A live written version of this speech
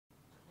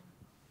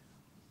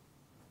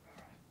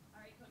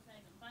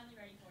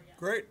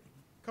Great.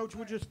 Coach,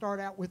 we'll just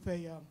start out with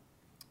a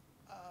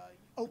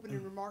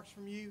opening remarks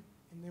from you,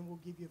 and then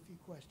we'll give you a few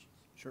questions.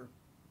 Sure.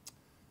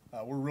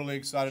 We're really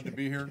excited to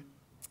be here.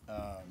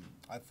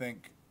 I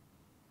think,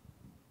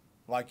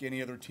 like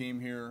any other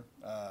team here,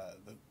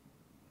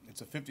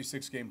 it's a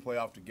 56-game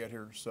playoff to get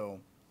here,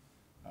 so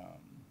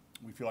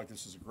we feel like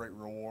this is a great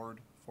reward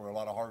for a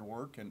lot of hard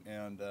work,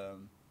 and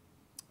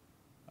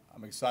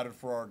I'm excited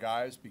for our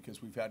guys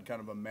because we've had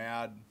kind of a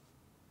mad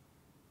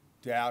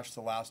dash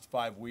the last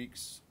 5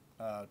 weeks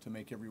to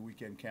make every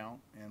weekend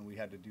count, and we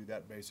had to do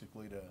that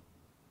basically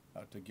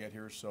to get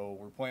here. So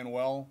we're playing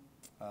well.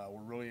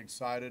 We're really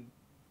excited,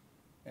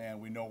 and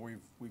we know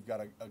we've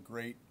got a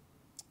great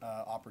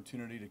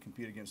opportunity to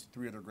compete against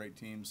 3 other great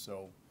teams.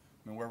 So,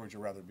 I mean, where would you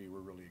rather be?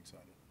 We're really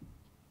excited.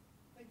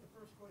 I think the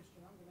first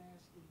question I'm going to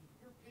ask is,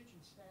 your pitching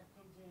staff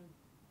comes in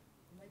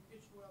and they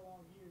pitch well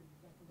all year.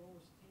 You've got the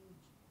lowest team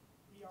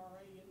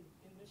ERA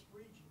in this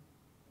region.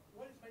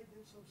 What has made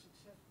them so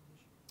successful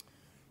this year?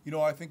 You know,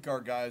 I think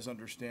our guys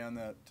understand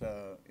that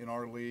in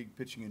our league,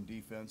 pitching and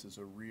defense is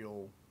a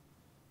real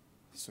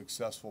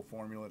successful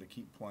formula to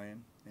keep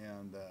playing.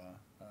 And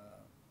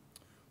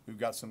we've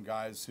got some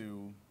guys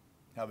who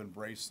have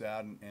embraced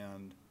that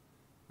and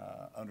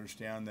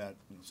understand that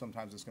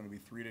sometimes it's going to be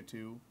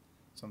 3-2,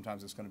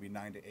 sometimes it's going to be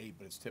 9-8,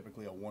 but it's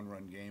typically a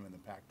one-run game in the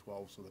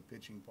Pac-12. So the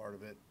pitching part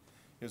of it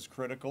is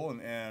critical.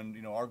 And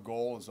you know, our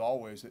goal is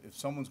always, if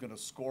someone's going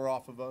to score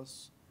off of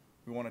us,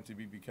 we want it to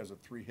be because of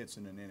 3 hits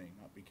in an inning,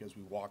 not because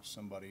we walked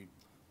somebody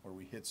or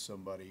we hit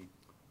somebody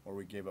or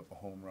we gave up a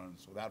home run.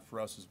 So that for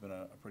us has been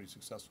a pretty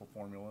successful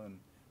formula, and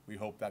we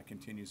hope that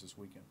continues this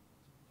weekend.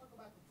 Talk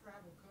about the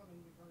travel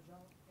coming, because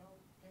y'all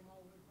came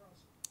all the way across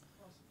the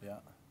country.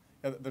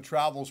 Yeah, the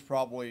travel's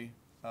probably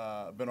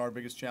been our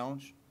biggest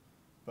challenge,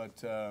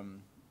 but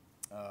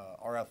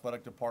our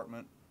athletic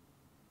department,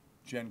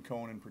 Jen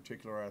Cohn in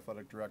particular, our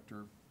athletic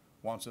director,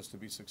 wants us to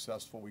be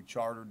successful. We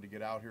chartered to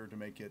get out here to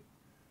make it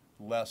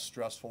less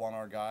stressful on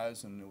our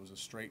guys, and it was a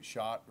straight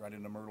shot right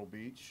into Myrtle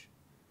Beach.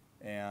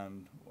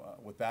 And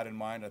with that in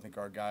mind, I think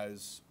our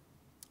guys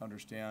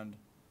understand,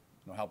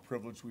 you know, how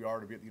privileged we are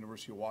to be at the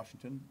University of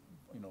Washington,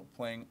 you know,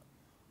 playing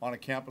on a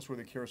campus where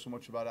they care so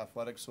much about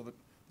athletics. So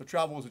the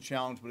travel was a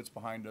challenge, but it's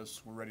behind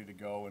us. We're ready to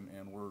go,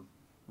 and we're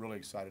really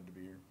excited to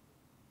be here.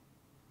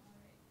 All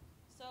right.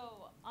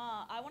 So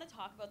I want to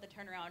talk about the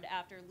turnaround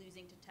after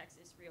losing to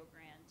Texas Rio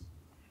Grande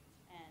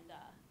and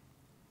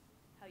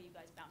how you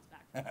guys bounced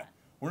back from that.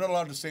 We're not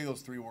allowed to say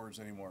those 3 words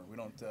anymore. We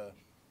don't.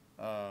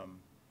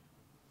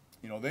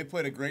 You know, they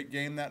played a great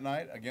game that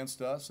night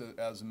against us,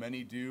 as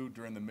many do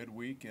during the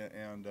midweek,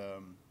 and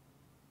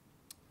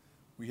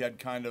we had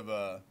kind of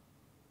a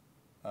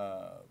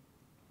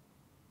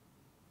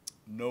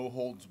no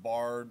holds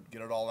barred,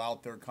 get it all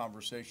out there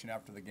conversation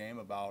after the game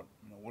about,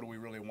 you know, what do we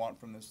really want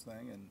from this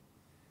thing,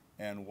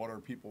 and what are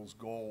people's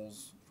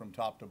goals from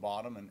top to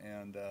bottom,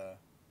 and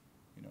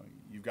you know,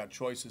 you've got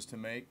choices to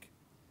make,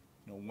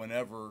 you know,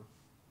 whenever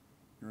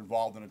you're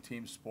involved in a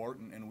team sport,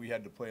 and we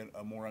had to play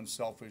a more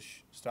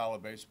unselfish style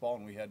of baseball,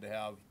 and we had to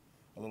have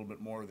a little bit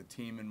more of the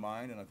team in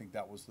mind, and I think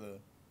that was the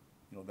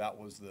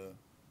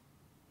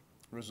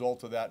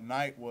result of that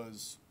night.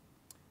 Was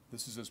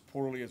this is as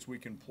poorly as we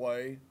can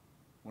play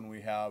when we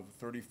have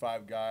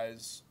 35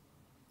 guys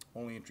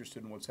only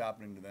interested in what's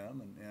happening to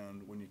them,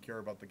 and when you care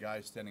about the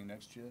guy standing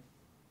next to you,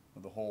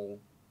 the whole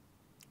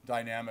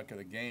dynamic of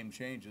the game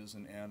changes,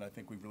 and I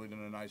think we've really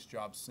done a nice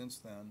job since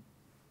then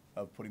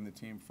of putting the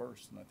team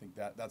first, and I think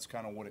that's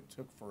kind of what it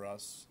took for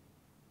us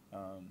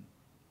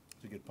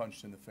to get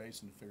punched in the face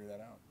and to figure that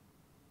out.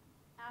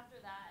 After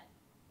that,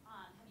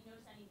 have you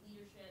noticed any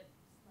leadership,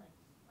 like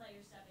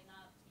players stepping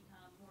up to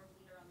become more of a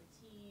leader on the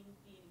team,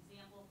 be an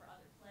example for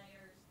other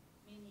players,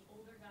 mainly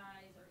older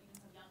guys or even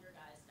some younger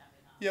guys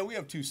stepping up? Yeah, we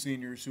have 2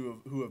 seniors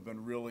who have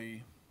been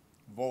really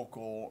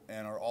vocal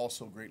and are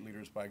also great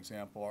leaders by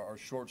example. Our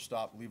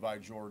shortstop, Levi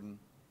Jordan,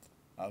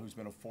 who's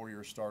been a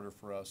 4-year starter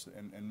for us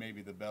and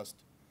maybe the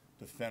best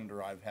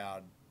defender I've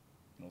had,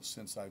 you know,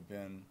 since I've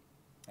been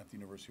at the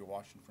University of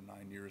Washington for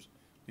 9 years.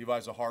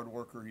 Levi's a hard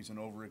worker. He's an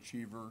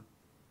overachiever.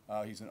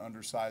 He's an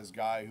undersized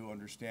guy who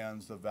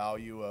understands the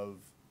value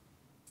of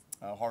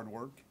hard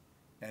work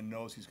and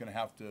knows he's going to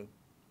have to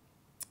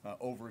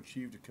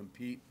overachieve to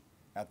compete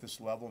at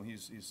this level. And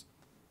he's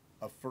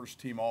a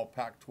first-team All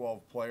Pac-12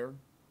 player,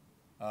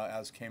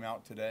 as came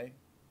out today,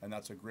 and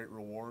that's a great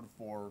reward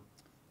for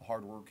the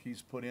hard work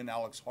he's put in.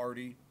 Alex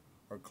Hardy,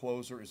 our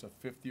closer, is a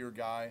 5th-year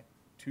guy.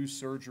 2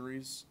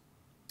 surgeries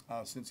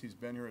since he's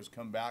been here, has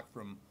come back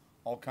from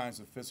all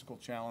kinds of physical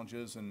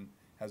challenges and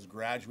has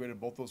graduated.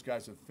 Both those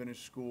guys have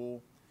finished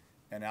school,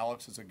 and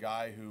Alex is a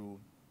guy who,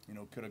 you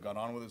know, could have gone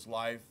on with his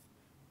life,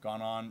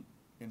 gone on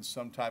in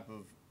some type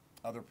of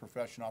other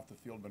profession off the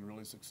field, been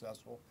really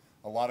successful.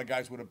 A lot of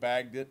guys would have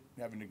bagged it,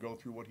 having to go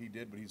through what he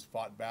did, but he's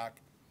fought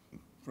back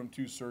from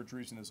 2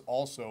 surgeries and is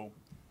also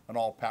an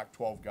all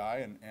Pac-12 guy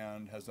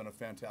and has done a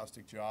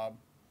fantastic job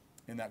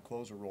in that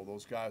closer role.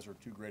 Those guys are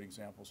 2 great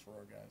examples for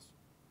our guys.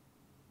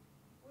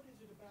 What is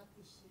it about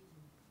this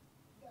season?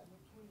 You guys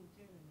went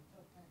 20-10 in the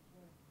tough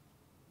Pac-12.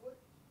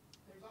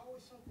 there's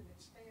always something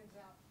that stands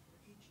out for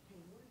each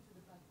team. What is it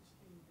about this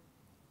team that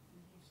for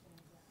you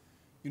stands out?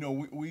 You know,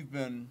 we've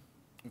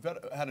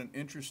had an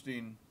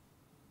interesting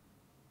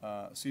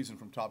season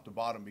from top to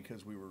bottom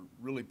because we were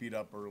really beat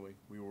up early.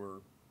 We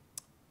were,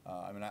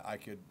 I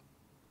could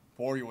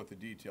bore you with the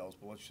details,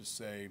 but let's just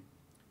say,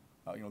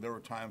 you know, there were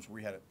times where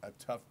we had a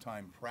tough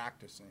time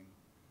practicing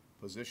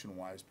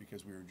position-wise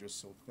because we were just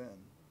so thin.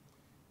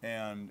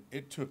 And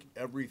it took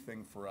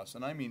everything for us,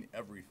 and I mean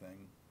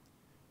everything,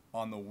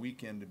 on the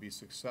weekend to be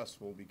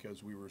successful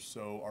because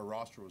our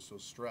roster was so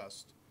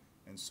stressed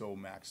and so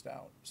maxed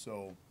out.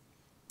 So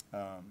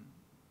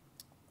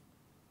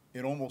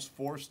it almost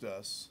forced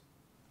us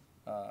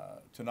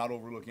to not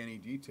overlook any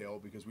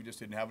detail because we just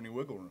didn't have any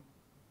wiggle room.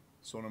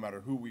 So no matter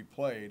who we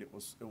played, it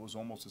was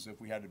almost as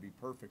if we had to be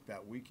perfect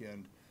that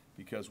weekend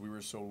because we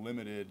were so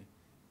limited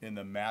in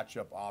the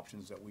matchup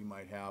options that we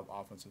might have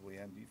offensively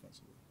and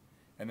defensively.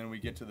 And then we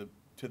get to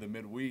the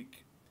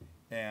midweek,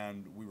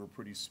 and we were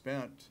pretty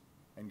spent,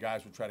 and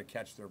guys would try to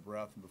catch their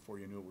breath, and before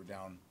you knew it, we're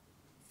down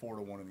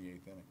 4-1 in the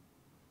 8th inning.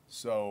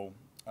 So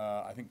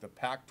I think the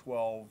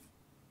Pac-12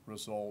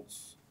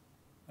 results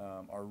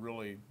are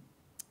really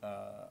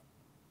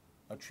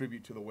a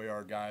tribute to the way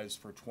our guys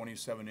for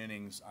 27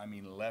 innings,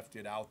 left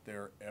it out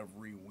there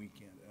every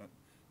weekend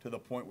to the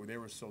point where they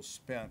were so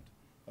spent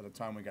by the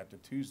time we got to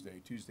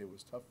Tuesday. Tuesday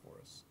was tough for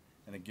us.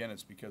 And again,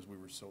 it's because we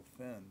were so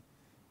thin.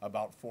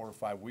 About 4 or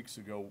 5 weeks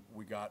ago,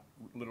 we got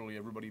literally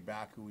everybody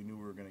back who we knew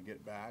we were going to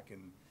get back,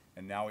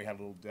 and now we had a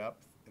little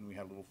depth, and we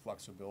had a little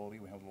flexibility,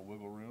 we had a little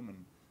wiggle room,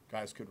 and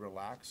guys could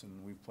relax,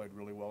 and we've played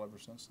really well ever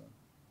since then.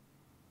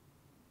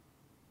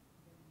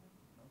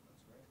 No,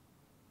 that's great.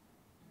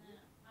 And then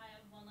I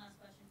have one last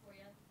question for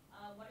you.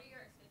 What are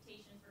your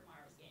expectations for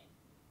tomorrow's game?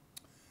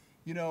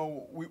 You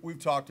know, we've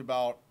talked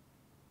about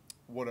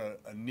what a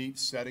neat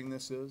setting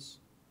this is.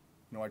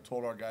 You know, I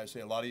told our guys,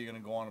 hey, a lot of you are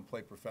going to go on and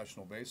play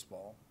professional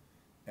baseball,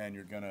 and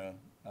you're going to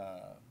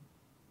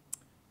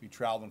be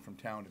traveling from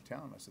town to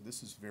town. I said,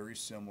 this is very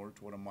similar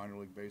to what a minor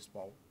league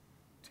baseball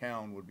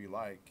town would be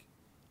like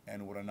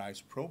and what a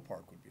nice pro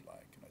park would be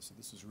like. And I said,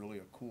 this is really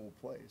a cool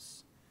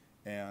place.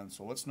 And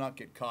so let's not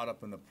get caught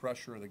up in the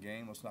pressure of the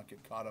game. Let's not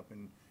get caught up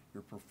in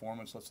your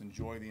performance. Let's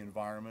enjoy the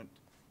environment,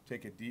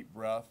 take a deep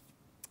breath,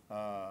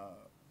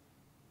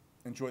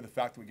 enjoy the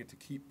fact that we get to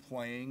keep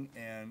playing.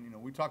 And, you know,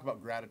 we talk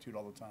about gratitude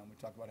all the time. We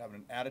talk about having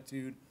an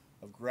attitude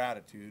of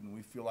gratitude, and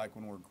we feel like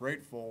when we're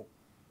grateful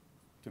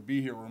to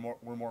be here,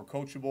 we're more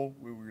coachable,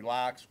 we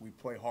relax, we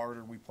play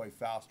harder, we play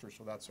faster,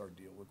 so that's our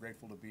deal. We're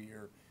grateful to be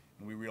here,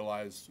 and we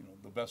realize, you know,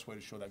 the best way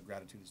to show that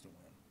gratitude is to win.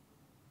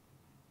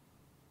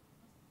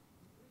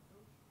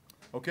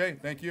 Okay,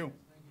 thank you.